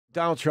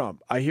Donald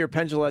Trump. I hear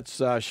Penn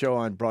Jillette's show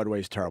on Broadway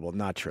is terrible.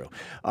 Not true.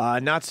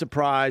 Not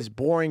surprised.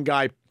 Boring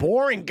guy.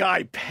 Boring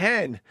guy.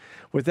 Penn.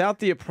 Without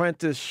The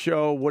Apprentice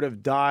show would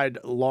have died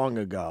long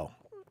ago.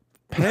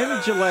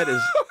 Penn Jillette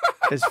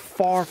is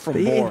far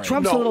from boring.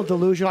 Trump's a little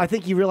delusional. I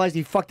think he realized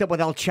he fucked up with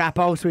El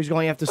Chapo, so he's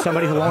going after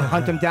somebody who won't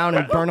hunt him down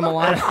and burn him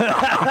alive.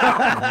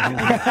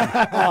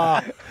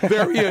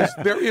 There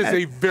is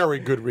a very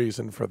good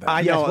reason for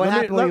that.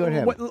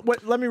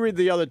 Let me read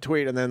the other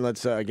tweet, and then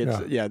let's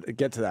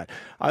get to that.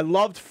 I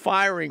loved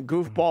firing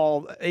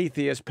goofball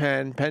atheist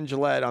Penn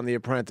Jillette on The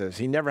Apprentice.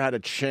 He never had a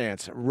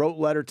chance. Wrote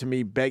letter to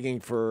me begging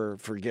for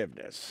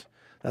forgiveness.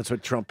 That's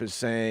what Trump is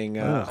saying.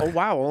 Oh,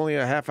 wow, only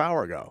a half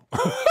hour ago.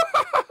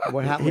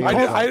 What happened?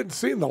 I hadn't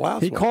seen the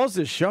last one. He calls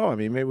this show. I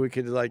mean, maybe we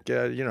could,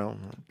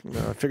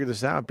 figure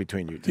this out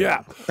between you two.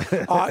 Yeah.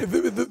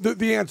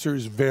 The answer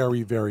is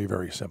very, very,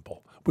 very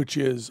simple, which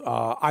is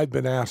I've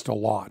been asked a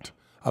lot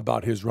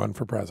about his run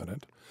for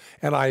president.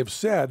 And I have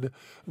said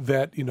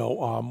that,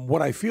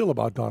 what I feel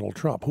about Donald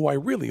Trump, who I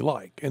really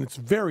like, and it's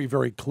very,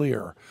 very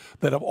clear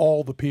that of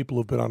all the people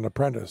who've been on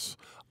Apprentice,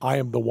 I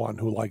am the one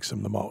who likes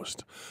him the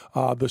most.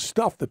 The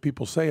stuff that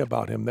people say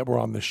about him that were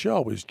on the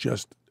show is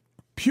just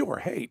pure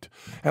hate.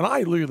 And I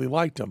really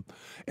liked him.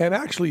 And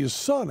actually, his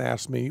son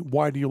asked me,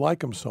 why do you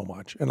like him so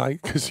much? And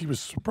because he was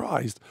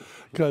surprised,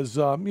 because,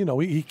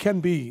 he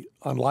can be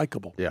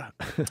unlikable. Yeah.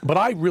 But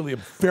I really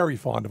am very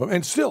fond of him.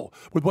 And still,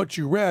 with what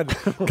you read,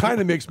 kind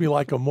of makes me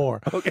like him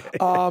more. Okay.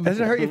 Does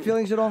it hurt your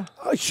feelings at all?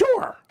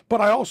 Sure. But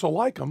I also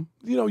like him.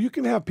 You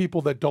can have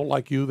people that don't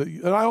like you.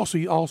 And I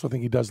also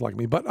think he does like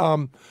me. But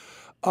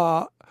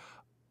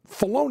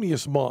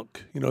Thelonious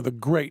Monk, the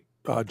great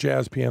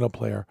jazz piano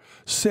player,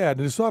 said,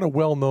 and it's not a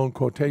well-known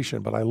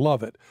quotation, but I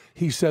love it.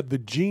 He said, the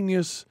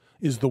genius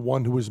is the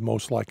one who is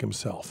most like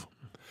himself.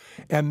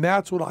 And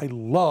that's what I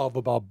love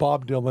about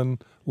Bob Dylan,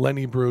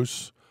 Lenny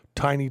Bruce,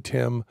 Tiny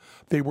Tim.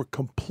 They were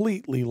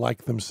completely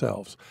like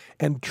themselves.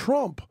 And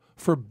Trump,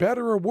 for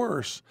better or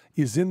worse,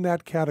 is in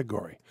that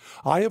category.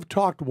 I have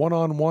talked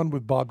one-on-one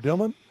with Bob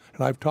Dylan,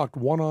 and I've talked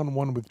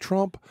one-on-one with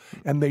Trump,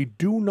 and they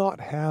do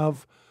not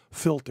have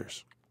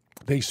filters.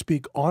 They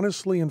speak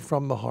honestly and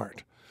from the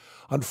heart.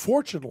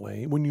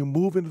 Unfortunately, when you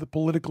move into the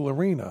political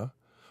arena,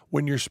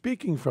 when you're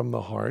speaking from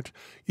the heart,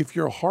 if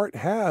your heart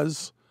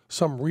has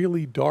some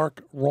really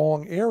dark,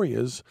 wrong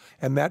areas,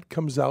 and that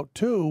comes out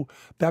too,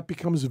 that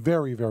becomes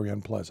very, very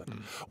unpleasant.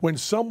 When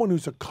someone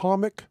who's a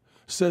comic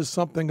says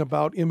something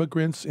about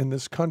immigrants in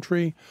this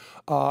country,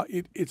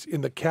 it's in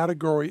the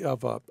category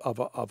of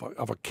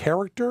a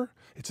character.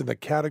 It's in the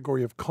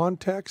category of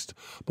context.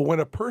 But when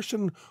a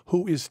person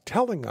who is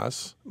telling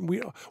us,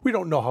 we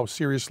don't know how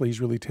seriously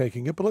he's really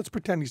taking it, but let's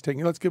pretend he's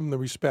taking it. Let's give him the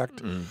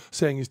respect,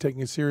 saying he's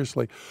taking it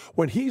seriously.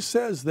 When he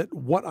says that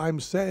what I'm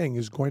saying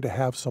is going to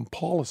have some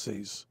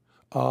policies,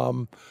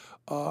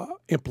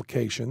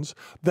 implications,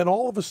 then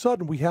all of a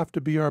sudden we have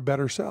to be our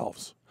better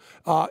selves.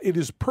 It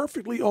is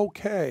perfectly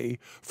okay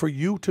for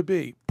you to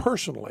be,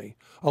 personally,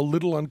 a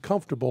little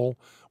uncomfortable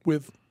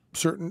with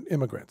certain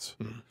immigrants.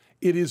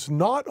 It is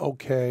not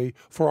okay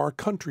for our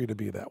country to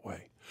be that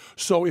way.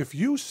 So if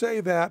you say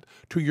that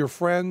to your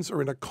friends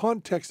or in a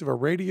context of a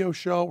radio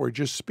show or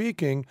just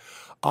speaking,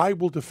 I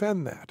will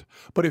defend that.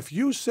 But if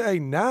you say,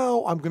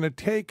 now I'm going to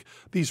take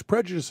these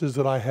prejudices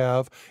that I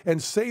have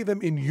and say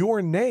them in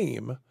your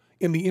name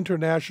in the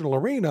international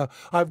arena,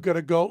 I've got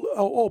to go,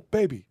 oh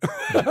baby.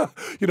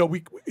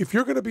 If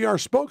you're going to be our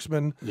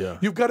spokesman,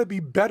 you've got to be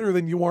better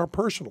than you are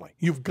personally.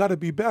 You've got to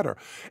be better.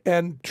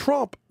 And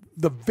Trump,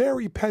 the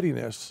very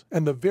pettiness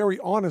and the very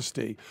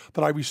honesty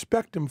that I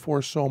respect him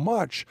for so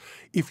much,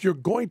 if you're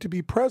going to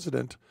be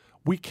president,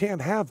 we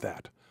can't have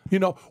that. We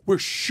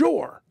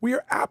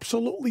are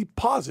absolutely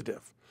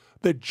positive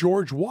that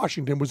George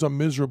Washington was a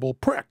miserable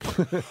prick.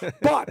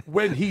 But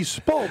when he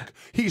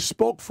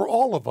spoke for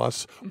all of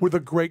us with a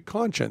great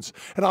conscience.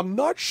 And I'm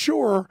not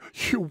sure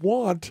you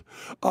want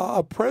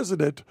a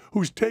president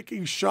who's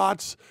taking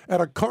shots at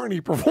a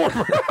Carney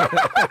performer.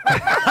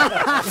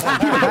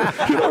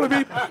 you know what I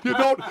mean?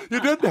 You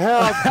didn't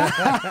have...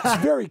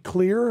 It's very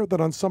clear that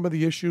on some of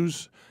the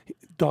issues,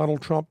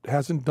 Donald Trump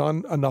hasn't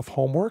done enough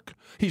homework.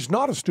 He's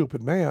not a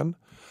stupid man.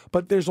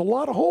 But there's a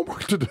lot of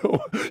homework to do.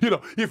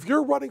 If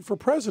you're running for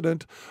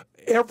president,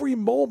 every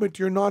moment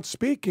you're not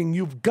speaking,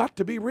 you've got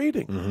to be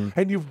reading.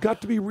 And you've got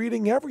to be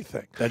reading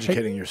everything.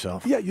 Educating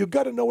yourself. Yeah, you've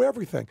got to know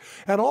everything.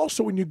 And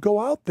also, when you go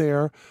out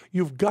there,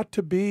 you've got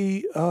to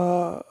be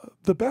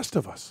the best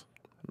of us.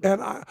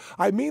 And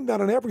I mean that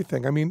on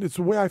everything. I mean, it's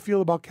the way I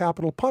feel about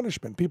capital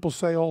punishment. People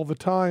say all the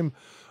time,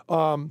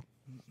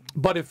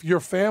 but if your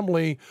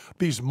family,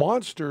 these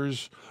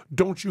monsters,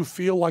 don't you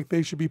feel like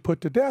they should be put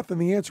to death?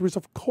 And the answer is,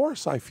 of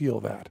course I feel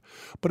that.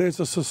 But as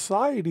a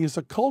society, as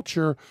a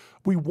culture,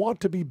 we want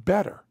to be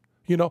better.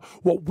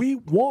 What we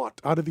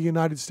want out of the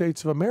United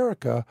States of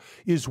America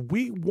is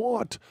we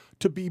want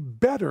to be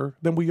better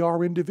than we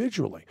are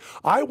individually.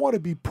 I want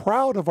to be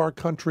proud of our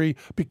country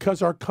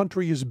because our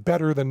country is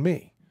better than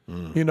me.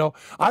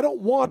 I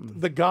don't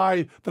want the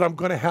guy that I'm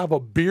going to have a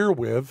beer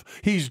with.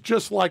 He's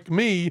just like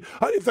me.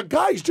 If the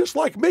guy's just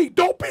like me,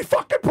 don't be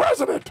fucking president.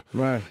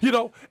 Right. You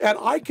know, and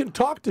I can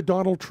talk to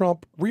Donald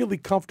Trump really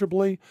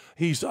comfortably.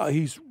 He's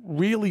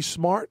really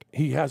smart.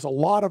 He has a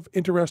lot of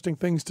interesting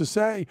things to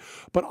say,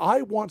 but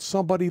I want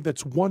somebody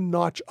that's one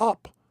notch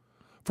up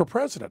for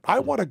president. I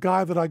want a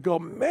guy that I go,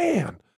 man,